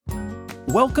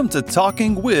Welcome to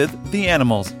Talking with the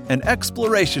Animals, an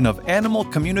exploration of animal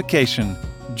communication.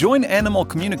 Join animal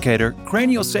communicator,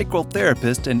 craniosacral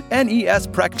therapist, and NES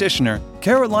practitioner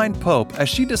Caroline Pope as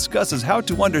she discusses how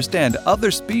to understand other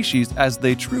species as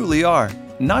they truly are,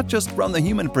 not just from the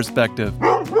human perspective.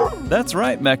 That's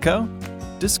right, Mecco.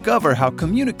 Discover how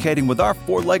communicating with our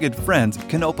four-legged friends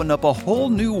can open up a whole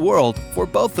new world for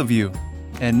both of you.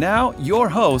 And now, your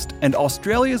host and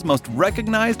Australia's most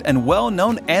recognized and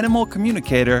well-known animal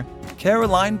communicator,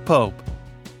 Caroline Pope.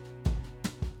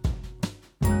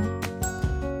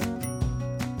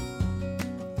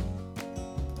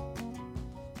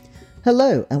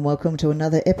 Hello and welcome to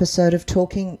another episode of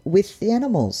Talking with the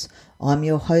Animals. I'm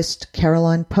your host,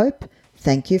 Caroline Pope.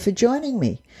 Thank you for joining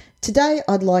me. Today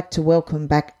I'd like to welcome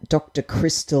back Dr.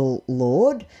 Crystal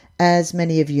Lord. As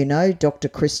many of you know, Dr.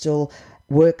 Crystal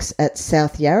works at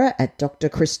South Yarra at Dr.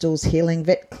 Crystal's Healing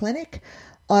Vet Clinic.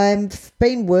 I've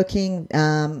been working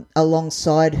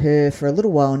alongside her for a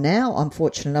little while now. I'm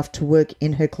fortunate enough to work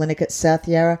in her clinic at South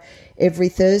Yarra every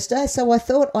Thursday, so I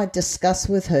thought I'd discuss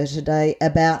with her today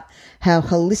about how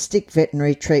holistic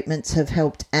veterinary treatments have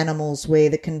helped animals where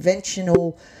the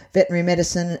conventional veterinary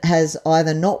medicine has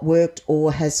either not worked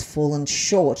or has fallen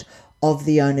short of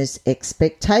the owner's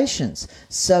expectations.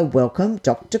 So welcome,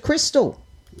 Dr. Crystal.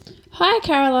 Hi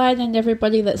Caroline and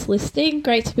everybody that's listening.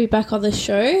 Great to be back on the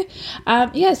show.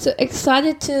 So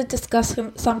excited to discuss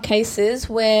some cases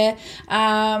where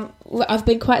I've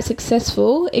been quite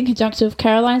successful in conjunction with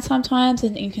Caroline sometimes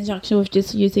and in conjunction with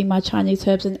just using my Chinese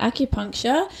herbs and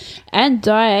acupuncture and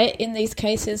diet in these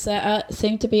cases that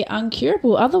seem to be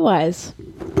uncurable otherwise.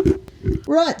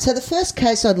 Right, so the first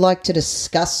case I'd like to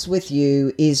discuss with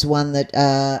you is one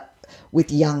that with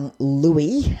young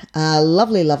Louis, a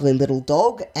lovely, lovely little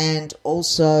dog. And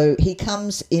also he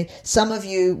comes in, some of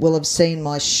you will have seen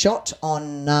my shot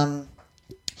on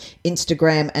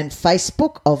Instagram and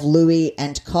Facebook of Louis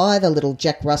and Kai, the little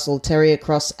Jack Russell Terrier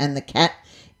cross, and the cat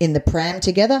in the pram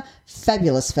together.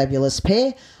 Fabulous, fabulous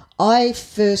pair. I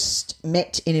first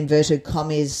met, in inverted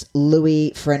commas,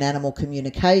 Louis for an animal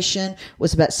communication. It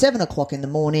was about 7 o'clock in the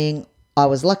morning. I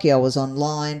was lucky I was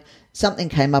online. Something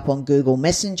came up on Google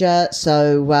Messenger,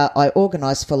 so I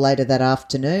organised for later that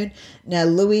afternoon. Now,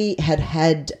 Louis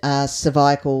had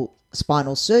cervical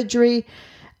spinal surgery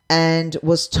and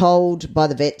was told by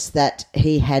the vets that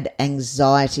he had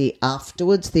anxiety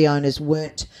afterwards. The owners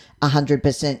weren't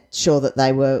 100% sure that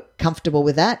they were comfortable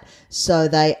with that, so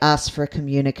they asked for a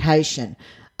communication.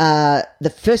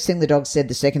 The first thing the dog said,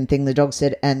 the second thing the dog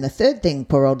said, and the third thing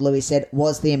poor old Louis said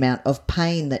was the amount of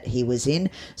pain that he was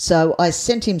in. So I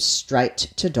sent him straight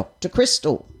to Dr.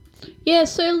 Crystal. Yeah,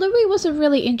 so Louis was a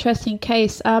really interesting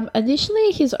case.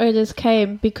 Initially, his owners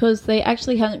came because they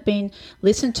actually hadn't been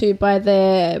listened to by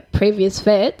their previous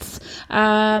vets.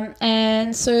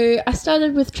 And so I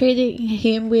started with treating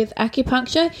him with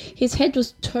acupuncture. His head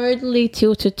was totally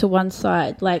tilted to one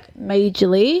side, like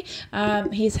majorly.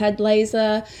 He's had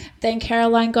laser. Then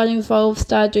Caroline got involved,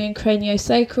 started doing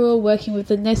craniosacral, working with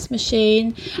the Nest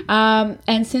machine.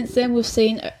 And since then, we've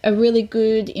seen a really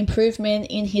good improvement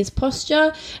in his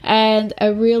posture and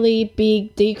a really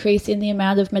big decrease in the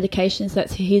amount of medications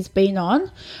that he's been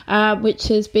on, which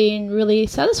has been really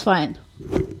satisfying.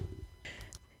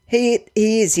 He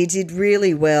is. He did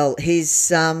really well. His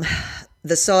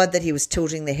the side that he was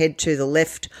tilting the head to the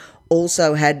left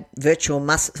also had virtual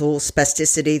muscle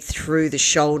spasticity through the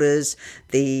shoulders.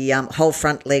 The whole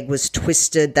front leg was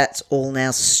twisted. That's all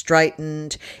now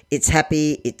straightened. It's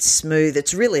happy. It's smooth.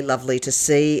 It's really lovely to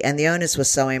see. And the owners were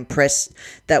so impressed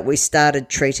that we started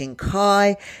treating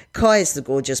Kai. Kai is the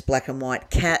gorgeous black and white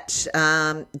cat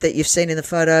that you've seen in the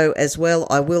photo as well.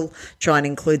 I will try and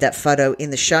include that photo in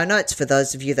the show notes for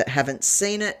those of you that haven't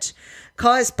seen it.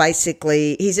 Kai's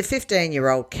basically, he's a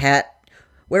 15-year-old cat.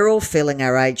 We're all feeling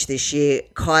our age this year.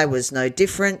 Kai was no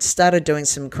different, started doing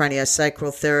some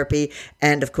craniosacral therapy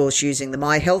and, of course, using the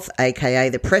My Health, aka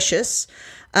the Precious.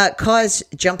 Kai's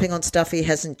jumping on stuff he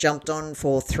hasn't jumped on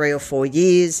for 3 or 4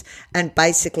 years and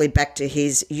basically back to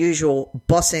his usual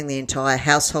bossing the entire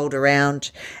household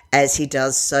around as he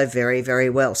does so very, very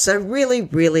well. So really,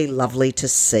 really lovely to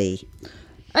see.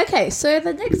 Okay, so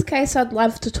the next case I'd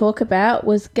love to talk about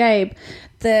was Gabe,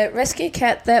 the rescue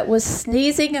cat that was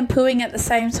sneezing and pooing at the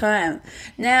same time.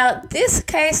 Now, this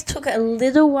case took a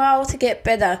little while to get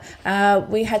better.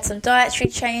 We had some dietary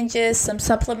changes, some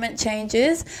supplement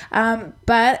changes,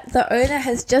 but the owner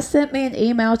has just sent me an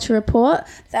email to report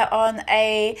that on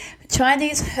a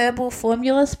Chinese herbal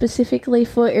formula specifically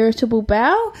for irritable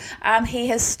bowel, he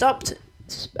has stopped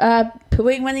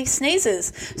pooing when he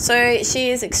sneezes. So she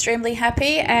is extremely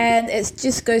happy, and it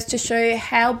just goes to show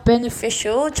how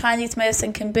beneficial Chinese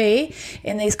medicine can be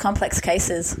in these complex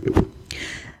cases.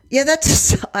 Yeah,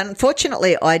 that's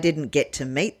unfortunately I didn't get to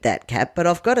meet that cat, but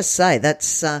I've got to say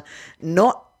that's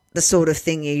not the sort of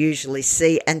thing you usually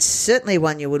see, and certainly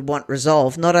one you would want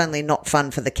resolved. Not only not fun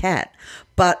for the cat,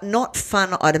 but not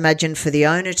fun, I'd imagine, for the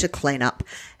owner to clean up.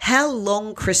 How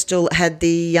long, Crystal, had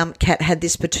the cat had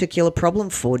this particular problem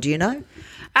for? Do you know?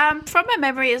 From my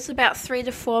memory, it was about 3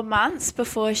 to 4 months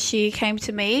before she came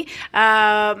to me.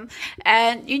 And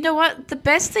you know what? The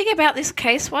best thing about this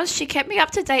case was she kept me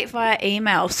up to date via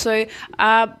email. So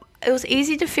it was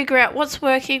easy to figure out what's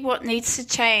working, what needs to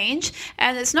change.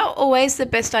 And it's not always the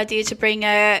best idea to bring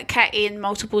a cat in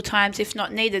multiple times if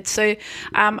not needed. So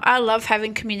I love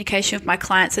having communication with my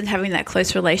clients and having that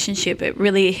close relationship. It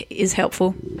really is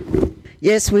helpful.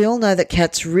 Yes, we all know that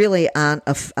cats really aren't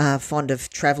fond of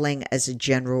travelling as a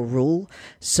general rule.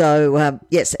 So,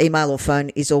 yes, email or phone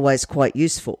is always quite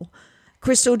useful.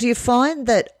 Crystal, do you find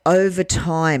that over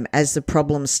time, as the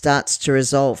problem starts to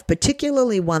resolve,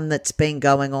 particularly one that's been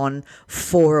going on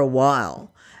for a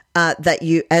while, that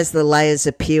you, as the layers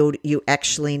are peeled, you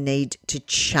actually need to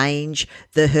change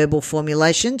the herbal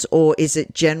formulations, or is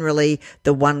it generally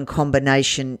the one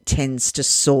combination tends to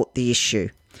sort the issue?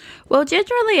 Well,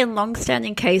 generally in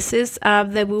long-standing cases,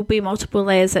 there will be multiple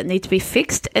layers that need to be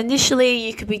fixed. Initially,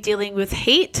 you could be dealing with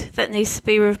heat that needs to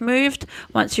be removed.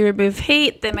 Once you remove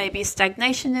heat, there may be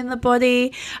stagnation in the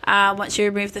body. Once you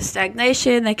remove the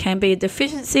stagnation, there can be a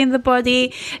deficiency in the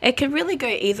body. It can really go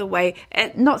either way,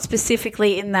 not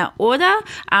specifically in that order,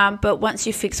 but once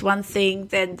you fix one thing,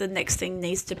 then the next thing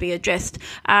needs to be addressed.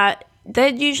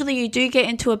 Then usually you do get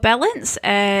into a balance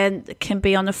and can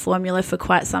be on a formula for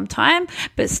quite some time,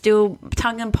 but still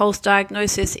tongue and pulse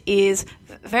diagnosis is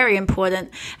very important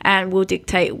and will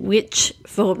dictate which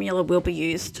formula will be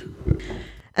used.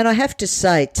 And I have to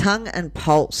say, tongue and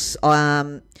pulse,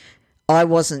 I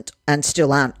wasn't and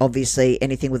still aren't obviously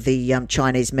anything with the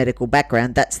Chinese medical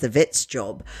background. That's the vet's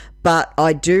job. But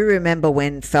I do remember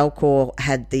when Falcor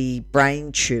had the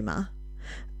brain tumour,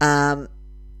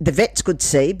 the vets could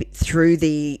see through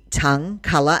the tongue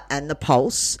colour and the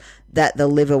pulse that the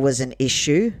liver was an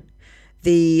issue.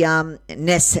 The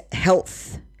Ness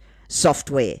Health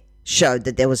software showed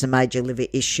that there was a major liver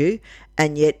issue,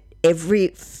 and yet every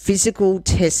physical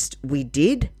test we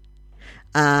did,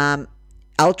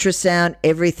 ultrasound,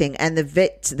 everything, and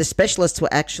the specialists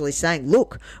were actually saying,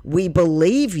 look, we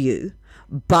believe you,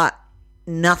 but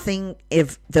nothing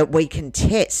that we can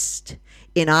test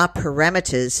in our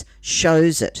parameters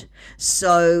shows it.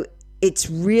 So it's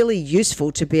really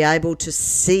useful to be able to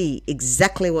see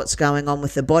exactly what's going on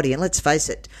with the body. And let's face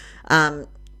it,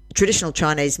 traditional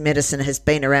Chinese medicine has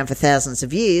been around for thousands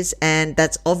of years, and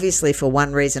that's obviously for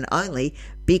one reason only,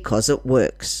 because it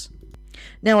works.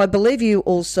 Now, I believe you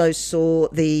also saw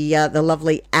the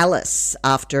lovely Alice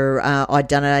after I'd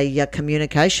done a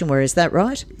communication. Where is that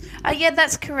right? Yeah,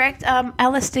 that's correct.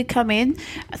 Alice did come in.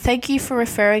 Thank you for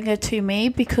referring her to me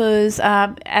because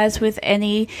as with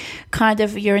any kind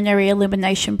of urinary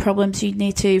elimination problems, you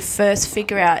need to first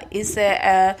figure out, is there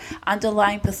a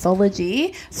underlying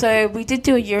pathology? So we did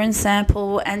do a urine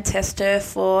sample and test her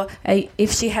for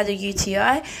if she had a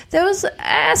UTI. There was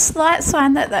a slight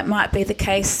sign that might be the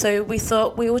case, so we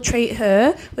thought we will treat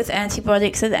her with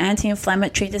antibiotics and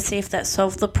anti-inflammatory to see if that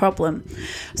solved the problem.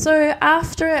 So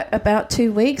after about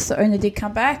 2 weeks, the owner did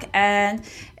come back and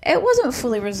it wasn't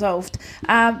fully resolved.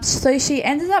 So she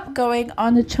ended up going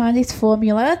on a Chinese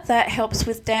formula that helps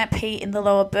with damp heat in the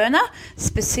lower burner,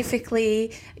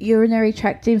 specifically urinary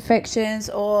tract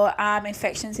infections or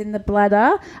infections in the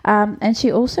bladder. And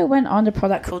she also went on a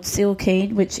product called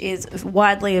Silkine, which is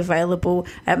widely available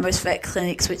at most vet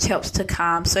clinics, which helps to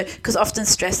calm. So, because often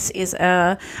stress is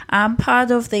a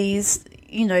part of these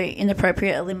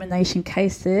inappropriate elimination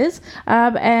cases.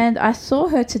 And I saw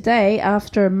her today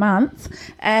after a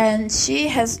month, and she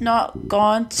has not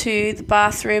gone to the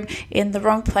bathroom in the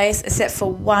wrong place except for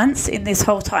once in this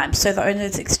whole time. So the owner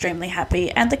is extremely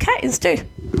happy, and the cat is too.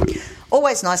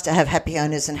 Always nice to have happy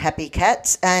owners and happy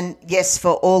cats. And yes,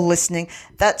 for all listening,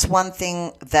 that's one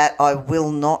thing that I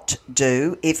will not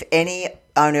do. If any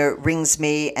owner rings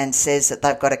me and says that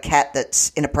they've got a cat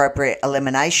that's inappropriate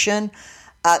elimination,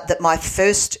 that my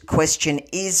first question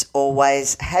is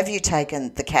always, have you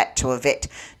taken the cat to a vet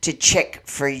to check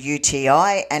for a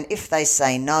UTI? And if they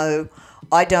say no,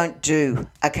 I don't do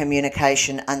a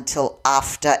communication until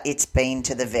after it's been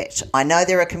to the vet. I know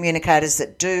there are communicators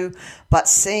that do, but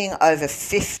seeing over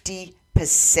 50%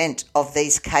 of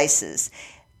these cases,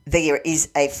 there is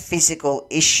a physical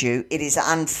issue, it is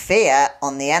unfair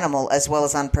on the animal as well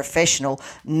as unprofessional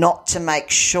not to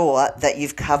make sure that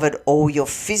you've covered all your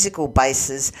physical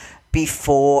bases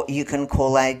before you can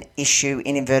call an issue,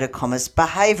 in inverted commas,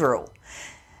 behavioural.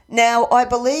 Now, I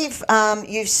believe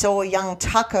you saw young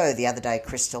Taco the other day,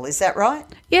 Crystal. Is that right?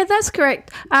 Yeah, that's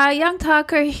correct. Young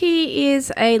Taco, he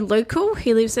is a local.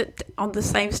 He lives on the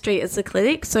same street as the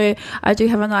clinic, so I do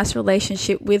have a nice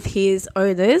relationship with his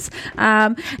owners.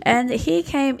 And he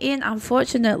came in,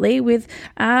 unfortunately, with,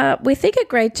 we think, a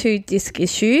grade 2 disc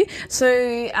issue. So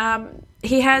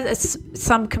he had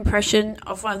some compression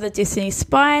of one of the discs in his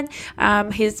spine.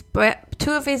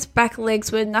 Two of his back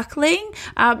legs were knuckling,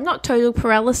 not total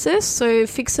paralysis, so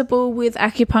fixable with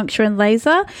acupuncture and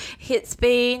laser. It's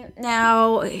been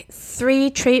now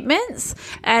 3 treatments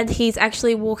and he's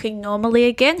actually walking normally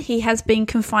again. He has been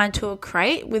confined to a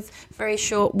crate with very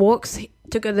short walks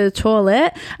to go to the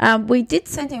toilet. We did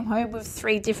send him home with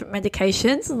 3 different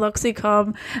medications,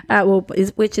 Loxicam,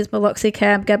 which is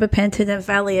meloxicam, gabapentin and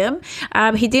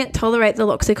Valium. He didn't tolerate the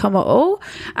Loxicam at all.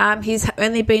 He's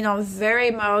only been on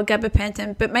very mild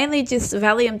gabapentin, but mainly just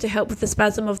Valium to help with the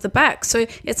spasm of the back. So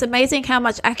it's amazing how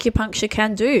much acupuncture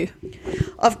can do.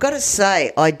 I've got to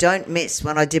say, I don't miss.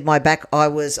 When I did my back, I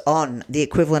was on the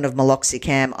equivalent of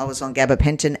meloxicam. I was on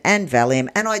gabapentin and Valium,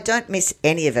 and I don't miss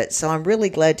any of it. So I'm really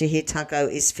glad to hear Taco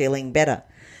is feeling better.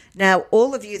 Now,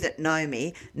 all of you that know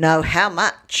me know how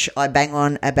much I bang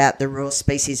on about the raw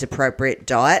species appropriate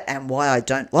diet and why I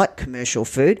don't like commercial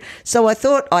food. So I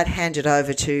thought I'd hand it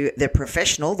over to the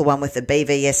professional, the one with the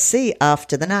BVSC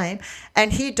after the name,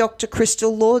 and hear Dr.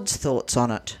 Crystal Lord's thoughts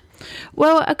on it.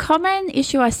 Well, a common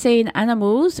issue I see in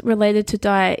animals related to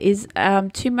diet is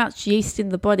too much yeast in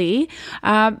the body.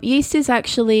 Yeast is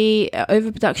actually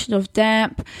overproduction of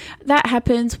DAMP. That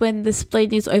happens when the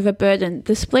spleen is overburdened.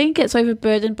 The spleen gets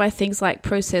overburdened by things like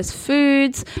processed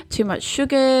foods, too much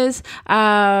sugars,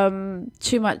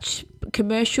 too much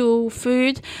commercial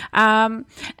food,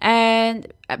 and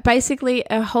basically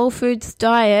a whole foods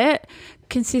diet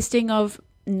consisting of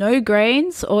no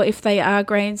grains, or if they are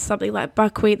grains, something like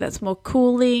buckwheat that's more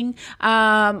cooling,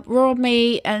 raw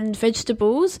meat and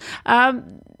vegetables,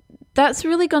 that's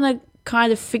really going to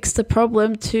kind of fix the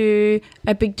problem to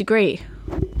a big degree.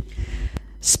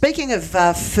 Speaking of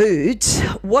foods,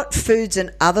 what foods and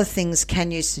other things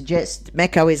can you suggest?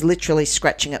 Mecco is literally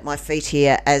scratching at my feet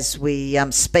here as we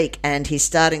speak, and he's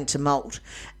starting to molt.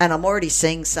 And I'm already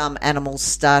seeing some animals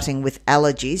starting with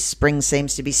allergies. Spring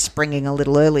seems to be springing a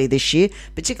little early this year,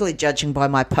 particularly judging by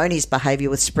my pony's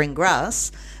behaviour with spring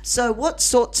grass. So what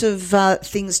sorts of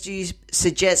things do you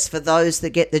suggest for those that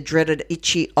get the dreaded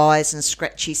itchy eyes and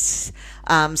scratchy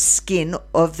skin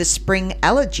of the spring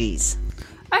allergies?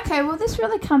 Okay, well, this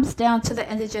really comes down to the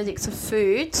energetics of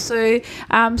food. So,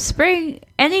 any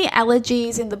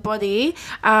allergies in the body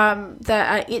that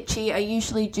are itchy are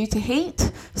usually due to heat.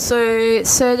 So,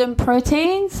 certain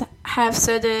proteins have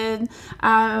certain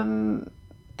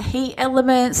heat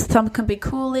elements. Some can be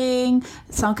cooling,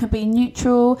 some can be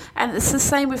neutral, and it's the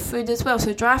same with food as well.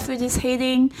 So, dry food is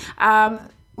heating.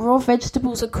 Raw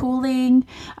vegetables are cooling.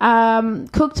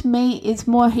 Cooked meat is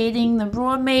more heating than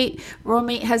raw meat. Raw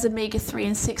meat has omega-3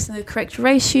 and 6 in the correct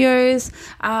ratios.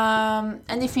 And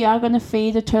if you are going to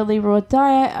feed a totally raw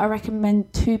diet, I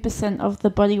recommend 2% of the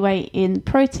body weight in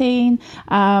protein,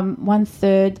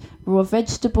 1/3 raw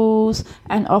vegetables,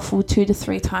 and offal 2 to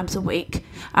 3 times a week,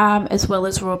 as well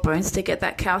as raw bones to get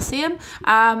that calcium.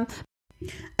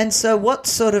 And so what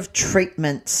sort of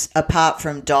treatments, apart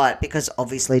from diet, because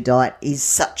obviously diet is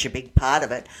such a big part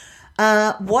of it,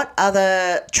 what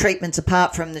other treatments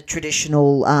apart from the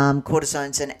traditional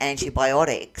cortisones and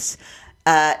antibiotics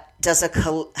does a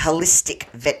holistic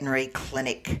veterinary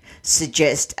clinic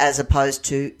suggest as opposed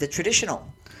to the traditional?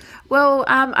 Well,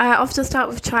 I often start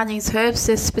with Chinese herbs.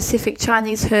 There's specific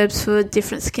Chinese herbs for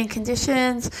different skin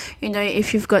conditions. You know,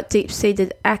 if you've got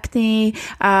deep-seated acne,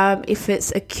 if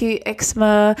it's acute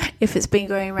eczema, if it's been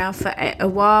going around for a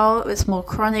while, it's more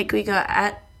chronic, we go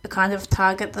at kind of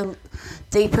target the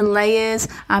deeper layers.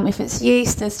 If it's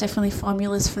yeast, there's definitely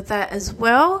formulas for that as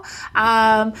well.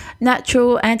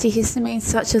 Natural antihistamines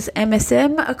such as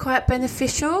MSM are quite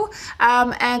beneficial.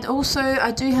 And also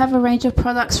I do have a range of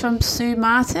products from Sue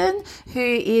Martin, who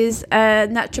is a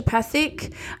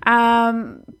naturopathic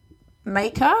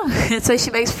maker. So she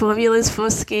makes formulas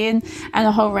for skin and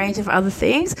a whole range of other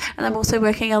things. And I'm also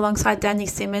working alongside Danny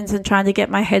Simmons and trying to get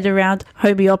my head around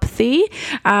homeopathy,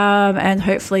 and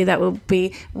hopefully that will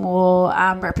be more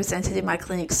represented in my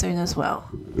clinic soon as well.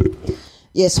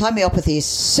 Yes, homeopathy is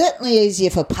certainly easier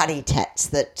for putty tats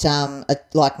that,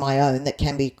 like my own, that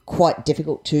can be quite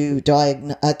difficult to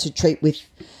treat with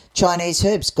Chinese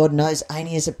herbs. God knows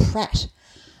Amy is a prat.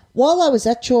 While I was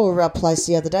at your place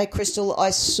the other day, Crystal, I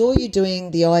saw you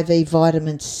doing the IV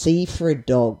vitamin C for a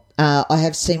dog. I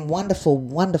have seen wonderful,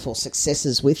 wonderful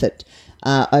successes with it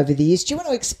over the years. Do you want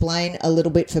to explain a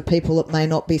little bit for people that may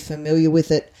not be familiar with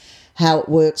it, how it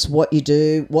works, what you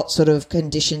do, what sort of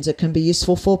conditions it can be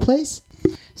useful for, please?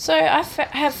 So I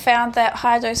have found that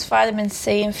high-dose vitamin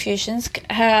C infusions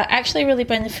are actually really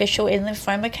beneficial in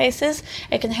lymphoma cases.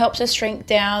 It can help to shrink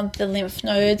down the lymph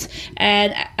nodes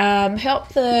and help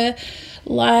the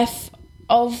life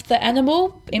of the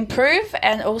animal improve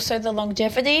and also the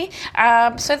longevity.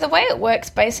 So the way it works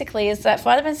basically is that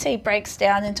vitamin C breaks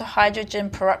down into hydrogen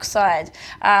peroxide,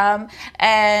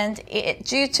 and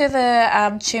due to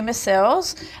the tumour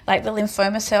cells, like the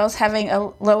lymphoma cells, having a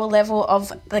lower level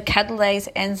of the catalase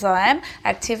enzyme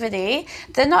activity,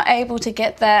 they're not able to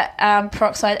get that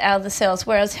peroxide out of the cells,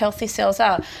 whereas healthy cells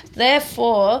are.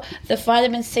 Therefore, the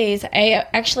vitamin C is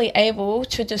actually able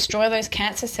to destroy those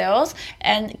cancer cells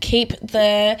and keep the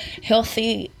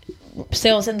healthy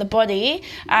cells in the body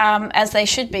as they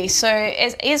should be. So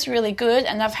it is really good,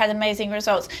 and I've had amazing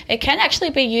results. It can actually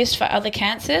be used for other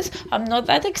cancers. I'm not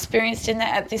that experienced in it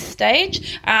at this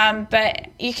stage, but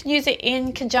you can use it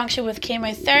in conjunction with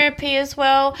chemotherapy as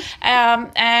well,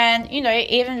 and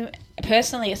even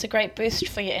personally, it's a great boost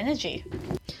for your energy.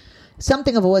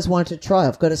 Something I've always wanted to try,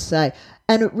 I've got to say.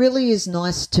 And it really is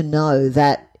nice to know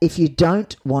that if you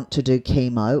don't want to do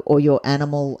chemo or your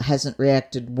animal hasn't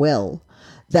reacted well,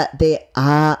 that there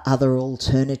are other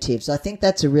alternatives. I think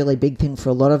that's a really big thing for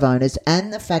a lot of owners,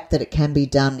 and the fact that it can be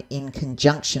done in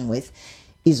conjunction with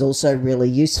is also really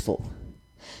useful.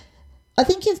 I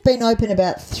think you've been open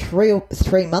about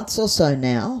three months or so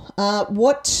now.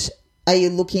 What are you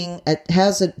looking at?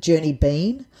 How's the journey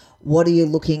been? What are you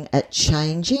looking at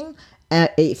changing?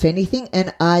 If anything,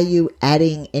 and are you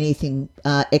adding anything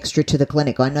extra to the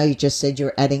clinic? I know you just said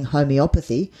you're adding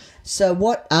homeopathy. So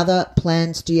what other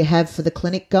plans do you have for the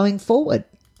clinic going forward?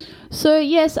 So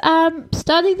yes,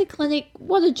 starting the clinic,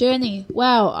 what a journey.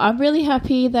 Wow, I'm really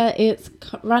happy that it's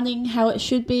running how it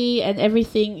should be and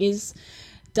everything is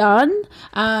done.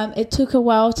 It took a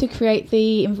while to create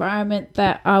the environment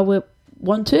that I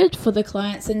wanted for the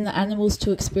clients and the animals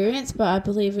to experience, but I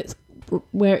believe it's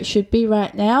where it should be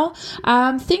right now.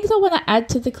 Things I want to add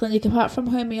to the clinic apart from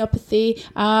homeopathy,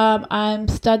 I'm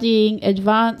studying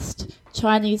advanced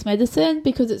Chinese medicine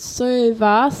because it's so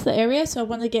vast, the area, so I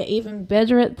want to get even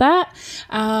better at that.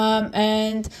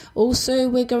 And also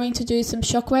we're going to do some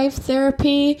shockwave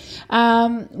therapy,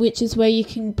 which is where you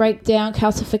can break down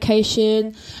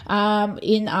calcification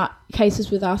in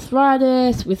cases with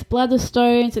arthritis, with bladder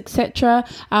stones, etc.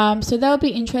 So that'll be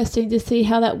interesting to see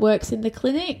how that works in the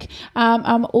clinic.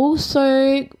 I'm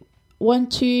also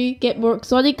want to get more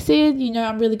exotics in.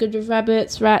 I'm really good with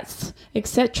rabbits, rats,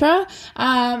 etc.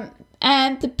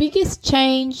 And the biggest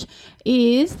change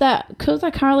is that because I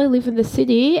currently live in the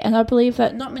city and I believe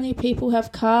that not many people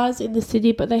have cars in the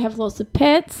city but they have lots of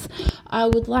pets, I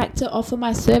would like to offer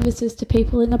my services to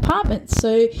people in apartments.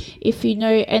 So if you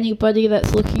know anybody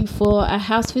that's looking for a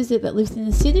house visit that lives in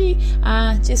the city,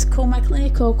 just call my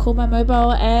clinic or call my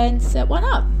mobile and set one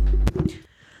up.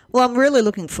 Well, I'm really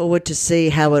looking forward to see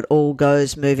how it all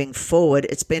goes moving forward.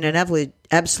 It's been an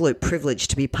absolute privilege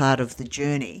to be part of the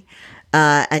journey.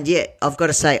 And yeah, I've got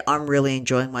to say, I'm really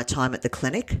enjoying my time at the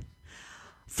clinic.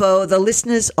 For the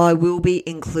listeners, I will be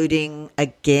including,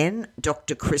 again,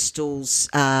 Dr. Crystal's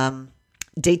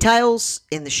details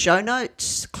in the show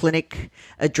notes, clinic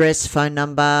address, phone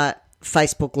number,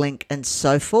 Facebook link, and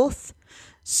so forth.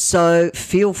 So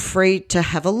feel free to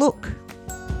have a look.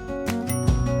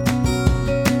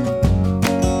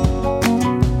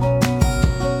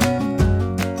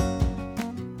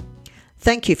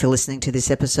 Thank you for listening to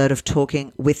this episode of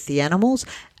Talking with the Animals.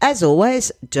 As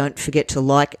always, don't forget to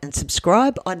like and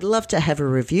subscribe. I'd love to have a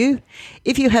review.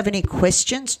 If you have any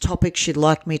questions, topics you'd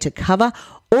like me to cover,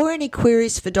 or any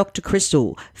queries for Dr.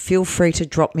 Crystal, feel free to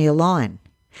drop me a line.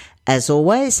 As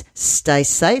always, stay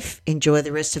safe, enjoy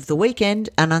the rest of the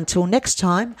weekend, and until next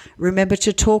time, remember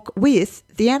to talk with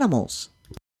the animals.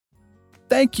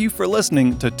 Thank you for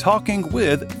listening to Talking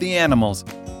with the Animals.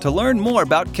 To learn more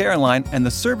about Caroline and the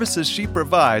services she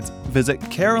provides, visit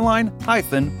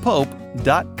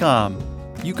caroline-pope.com.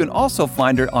 You can also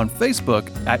find her on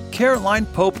Facebook at Caroline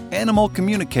Pope Animal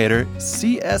Communicator,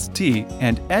 CST,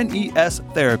 and NES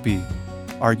Therapy.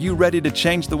 Are you ready to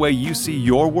change the way you see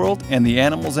your world and the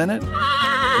animals in it?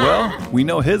 Well, we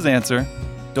know his answer.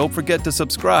 Don't forget to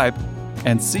subscribe,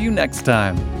 and see you next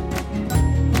time.